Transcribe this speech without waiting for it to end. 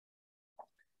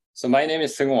So my name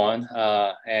is Seungwon,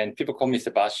 and people call me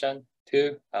Sebastian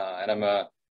too. And I'm a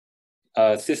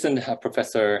assistant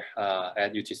professor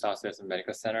at UT Southwestern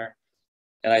Medical Center.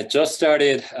 And I just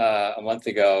started a month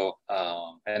ago,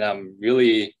 and I'm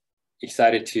really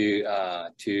excited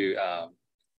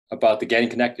about getting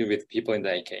connected with people in the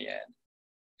AKN.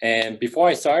 And before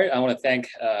I start, I want to thank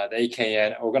the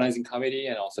AKN organizing committee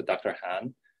and also Dr.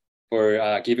 Han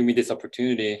for giving me this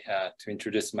opportunity to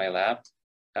introduce my lab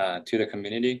to the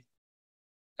community.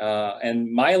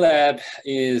 And my lab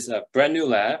is a brand new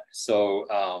lab, so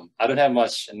I don't have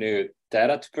much new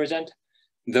data to present,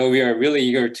 though we are really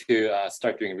eager to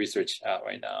start doing research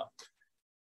right now.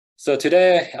 So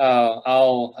today,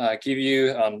 I'll give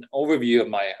you an overview of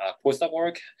my postdoc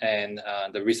work and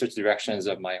the research directions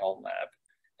of my own lab,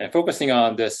 and focusing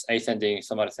on this ascending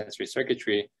somatosensory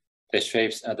circuitry that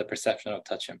shapes the perception of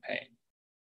touch and pain.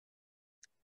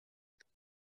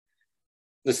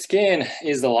 The skin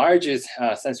is the largest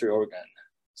sensory organ,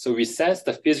 so we sense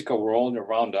the physical world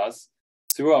around us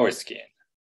through our skin.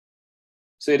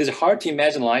 So it is hard to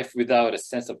imagine life without a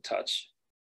sense of touch.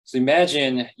 So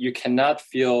imagine you cannot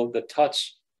feel the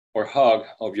touch or hug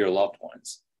of your loved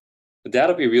ones. But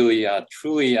that'll be really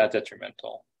truly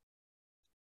detrimental.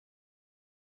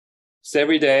 So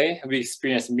every day we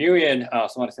experience myriad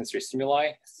somatosensory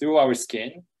stimuli through our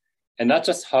skin, and not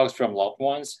just hugs from loved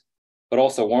ones, but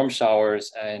also warm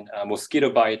showers and mosquito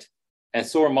bite and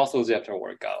sore muscles after a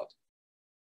workout.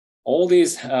 All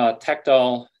these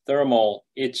tactile, thermal,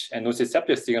 itch, and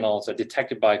nociceptive signals are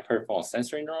detected by peripheral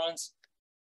sensory neurons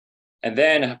and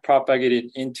then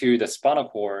propagated into the spinal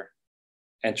cord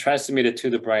and transmitted to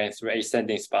the brain through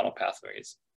ascending spinal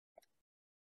pathways.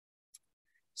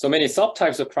 So many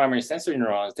subtypes of primary sensory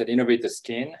neurons that innervate the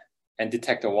skin and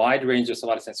detect a wide range of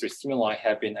somatosensory stimuli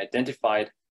have been identified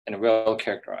and well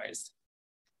characterized.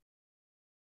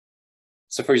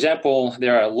 So for example,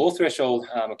 there are low threshold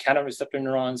mechanoreceptor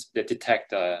neurons that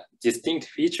detect distinct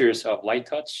features of light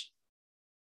touch.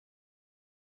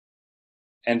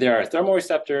 And there are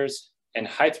thermoreceptors and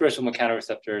high threshold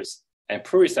mechanoreceptors and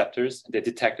proreceptors that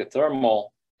detect the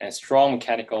thermal and strong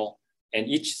mechanical and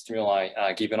itch stimuli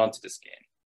given onto the skin.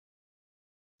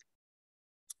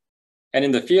 And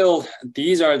in the field,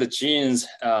 these are the genes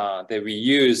that we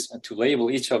use to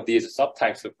label each of these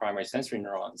subtypes of primary sensory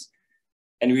neurons.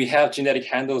 And we have genetic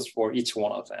handles for each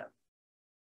one of them.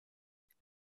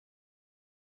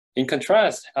 In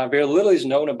contrast, very little is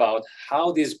known about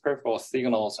how these peripheral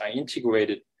signals are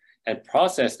integrated and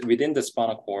processed within the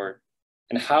spinal cord,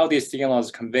 and how these signals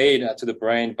are conveyed to the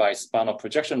brain by spinal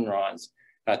projection neurons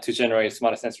to generate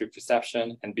somatosensory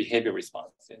perception and behavior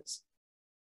responses.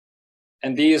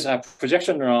 And these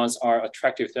projection neurons are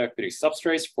attractive therapeutic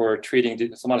substrates for treating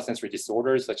somatosensory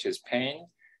disorders such as pain,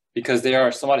 because they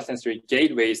are somatosensory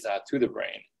gateways to the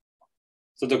brain.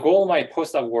 So the goal of my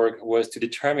postdoc work was to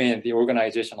determine the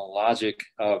organizational logic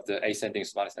of the ascending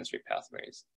somatosensory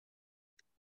pathways.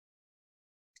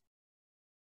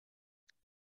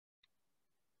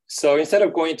 So instead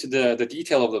of going to the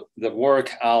detail of the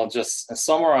work, I'll just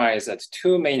summarize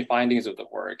two main findings of the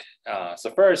work.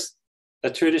 So first, the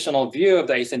traditional view of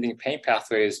the ascending pain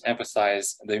pathways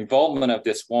emphasize the involvement of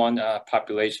this one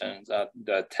population,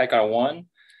 the TECR1,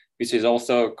 which is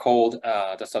also called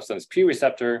the substance P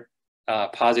receptor,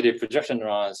 positive projection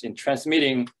neurons, in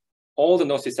transmitting all the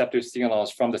nociceptive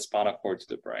signals from the spinal cord to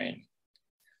the brain.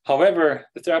 However,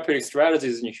 the therapeutic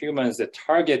strategies in humans that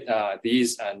target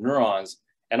these neurons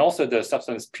and also the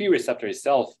substance P receptor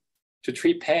itself to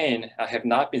treat pain have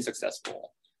not been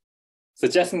successful,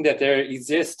 suggesting that there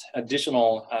exist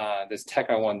additional this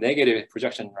TECR1 negative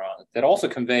projection neurons that also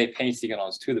convey pain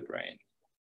signals to the brain.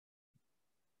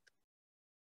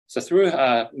 So through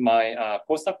my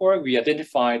postdoc work, we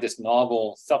identified this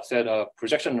novel subset of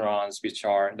projection neurons, which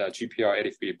are the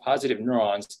GPR83 positive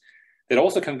neurons that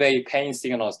also convey pain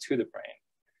signals to the brain.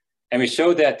 And we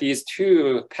showed that these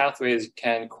two pathways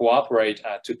can cooperate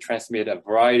to transmit a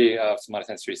variety of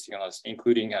somatosensory signals,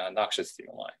 including noxious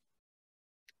stimuli.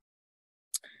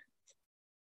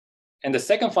 And the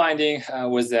second finding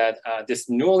was that this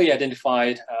newly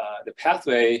identified the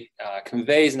pathway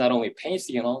conveys not only pain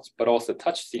signals, but also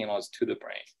touch signals to the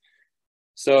brain.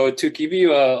 So to give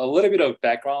you a little bit of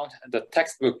background, the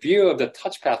textbook view of the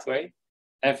touch pathway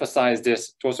emphasized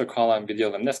this dorsal column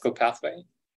video lemniscal pathway,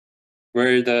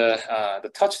 where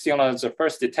the touch signals are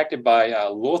first detected by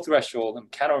low threshold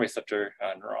mechanoreceptor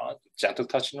neurons, gentle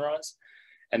touch neurons.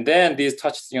 And then these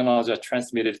touch signals are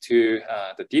transmitted to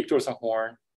the deep dorsal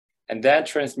horn, and then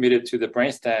transmitted to the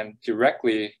brainstem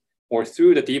directly or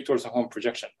through the deep dorsal horn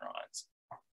projection neurons.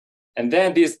 And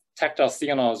then these tactile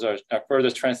signals are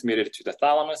further transmitted to the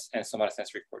thalamus and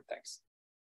somatosensory cortex.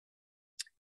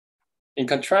 In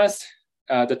contrast,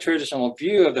 the traditional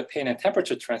view of the pain and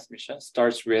temperature transmission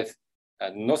starts with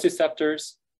nociceptors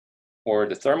or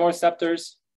the thermoreceptors.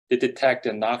 They detect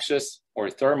the noxious or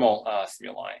thermal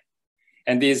stimuli.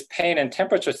 And these pain and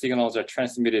temperature signals are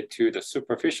transmitted to the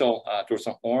superficial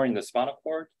dorsal horn in the spinal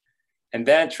cord, and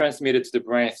then transmitted to the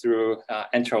brain through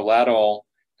anterolateral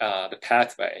the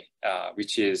pathway,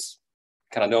 which is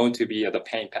kind of known to be the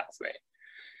pain pathway.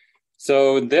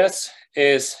 So this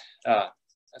is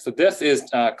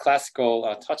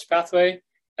classical touch pathway,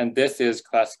 and this is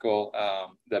classical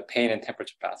the pain and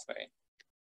temperature pathway.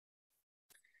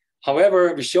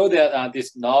 However, we show that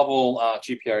this novel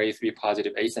GPRA3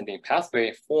 positive ascending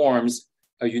pathway forms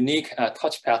a unique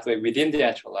touch pathway within the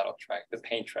anterolateral tract, the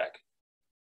pain tract.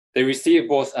 They receive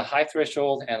both a high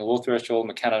threshold and low threshold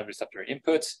mechanoreceptor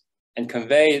inputs and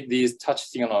convey these touch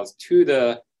signals to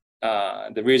the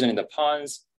region in the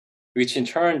pons, which in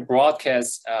turn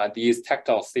broadcasts these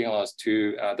tactile signals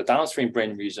to the downstream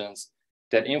brain regions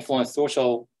that influence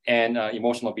social and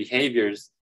emotional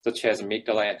behaviors, such as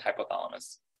amygdala and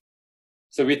hypothalamus.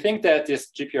 So we think that this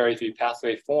GPRA3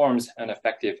 pathway forms an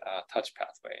effective touch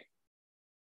pathway.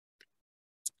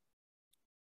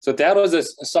 So that was a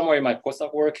summary of my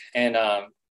postdoc work, and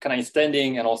kind of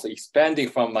extending and also expanding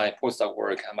from my postdoc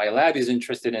work. My lab is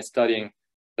interested in studying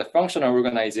the functional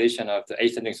organization of the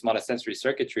ascending somatosensory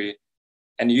circuitry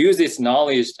and use this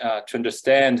knowledge to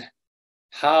understand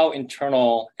how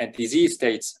internal and disease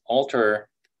states alter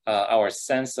our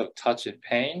sense of touch and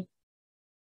pain,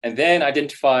 and then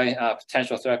identify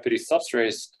potential therapeutic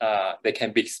substrates that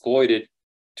can be exploited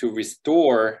to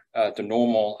restore the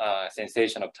normal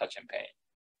sensation of touch and pain.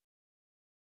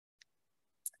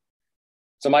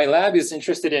 So my lab is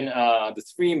interested in the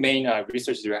three main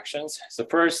research directions. So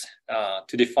first,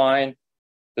 to define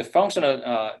the function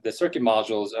of the circuit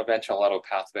modules of anterolateral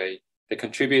pathway that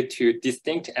contribute to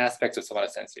distinct aspects of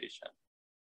somatosensation.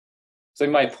 So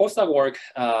in my postdoc work,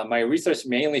 my research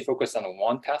mainly focused on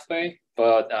one pathway,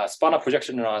 but spinal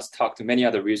projection neurons talk to many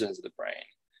other regions of the brain.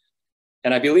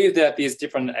 And I believe that these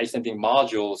different ascending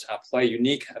modules play a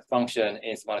unique function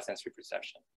in somatosensory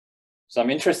perception. So I'm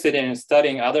interested in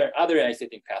studying other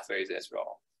ascending pathways as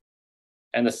well.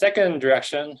 And the second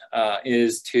direction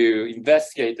is to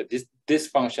investigate the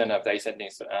dysfunction of the ascending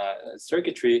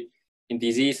circuitry in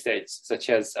disease states, such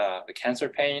as the cancer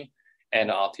pain and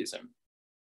autism.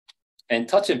 And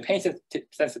touch and pain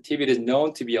sensitivity is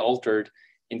known to be altered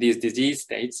in these disease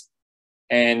states.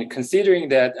 And considering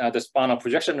that the spinal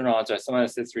projection neurons are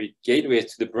somatosensory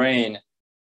gateways to the brain,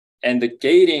 and the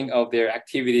gating of their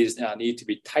activities need to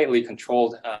be tightly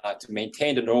controlled to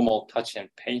maintain the normal touch and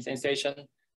pain sensation,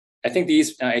 I think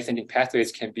these ascending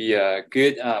pathways can be a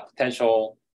good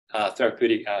potential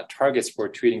therapeutic targets for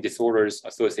treating disorders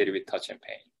associated with touch and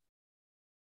pain.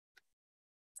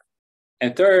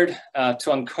 And third,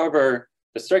 to uncover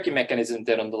the circuit mechanisms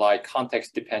that underlie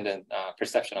context-dependent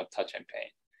perception of touch and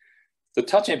pain. So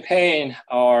touch and pain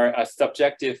are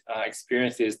subjective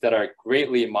experiences that are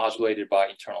greatly modulated by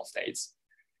internal states.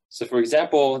 So for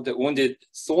example, the wounded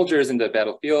soldiers in the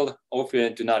battlefield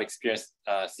often do not experience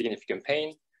significant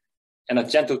pain, and a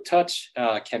gentle touch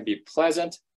can be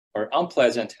pleasant or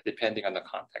unpleasant depending on the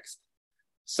context.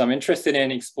 So I'm interested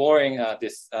in exploring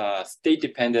this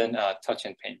state-dependent touch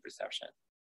and pain perception.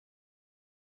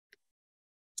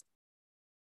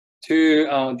 To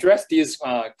address these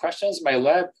questions, my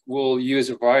lab will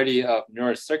use a variety of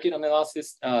neural circuit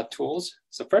analysis tools.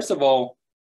 So first of all,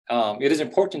 it is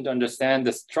important to understand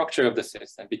the structure of the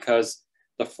system because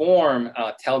the form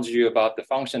tells you about the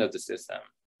function of the system.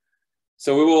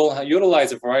 So we will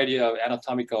utilize a variety of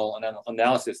anatomical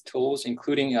analysis tools,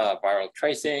 including viral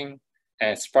tracing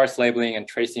and sparse labeling and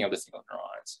tracing of the single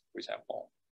neurons, for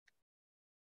example.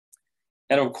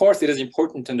 And of course, it is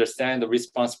important to understand the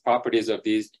response properties of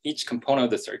each component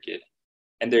of the circuit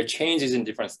and their changes in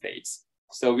different states.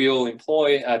 So we will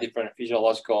employ different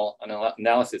physiological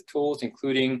analysis tools,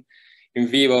 including in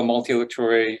vivo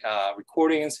multi-electrode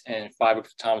recordings and fiber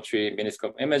photometry,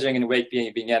 miniscope imaging in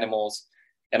weight-bearing animals,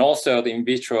 and also the in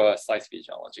vitro slice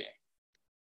physiology.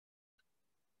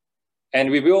 And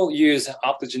we will use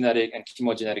optogenetic and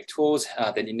chemogenetic tools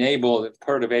that enable the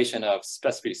perturbation of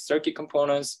specific circuit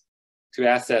components to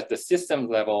assess the system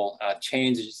level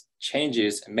changes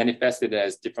manifested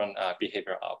as different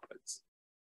behavioral outputs.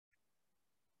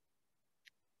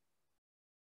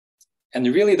 And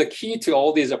really the key to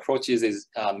all these approaches is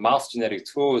mouse genetic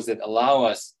tools that allow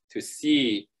us to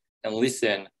see and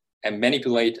listen and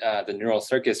manipulate the neural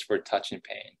circuits for touch and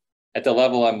pain at the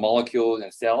level of molecules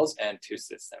and cells and tissue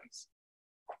systems.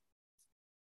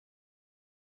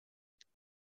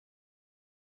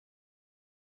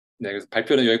 네, 그래서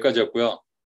발표는 여기까지였고요.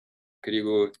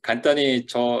 그리고 간단히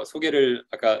저 소개를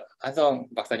아까 한성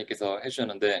박사님께서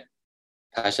해주셨는데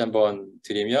다시 한번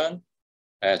드리면,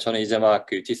 저는 이제 막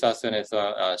그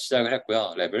디사스원에서 시작을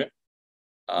했고요, 랩을.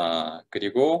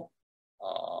 그리고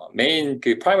메인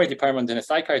그 프라이머리 디파트먼트는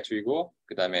사이카이트리고,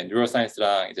 그 다음에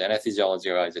뉴로사이언스랑 이제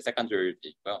애네스티지올로지가 이제 세컨드리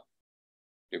있고요.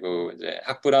 그리고 이제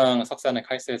학부랑 석사는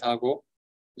칼스에서 하고,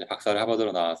 이제 박사를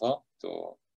하버드로 나와서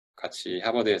또 같이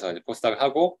하버드에서 이제 포스닥을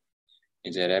하고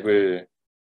이제 랩을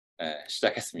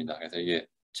시작했습니다. 그래서 이게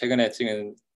최근에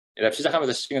찍은 랩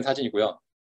시작하면서 찍은 사진이고요.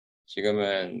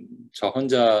 지금은 저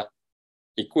혼자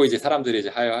있고 이제 사람들이 이제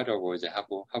하여하려고 이제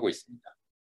하고 있습니다.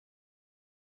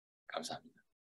 감사합니다.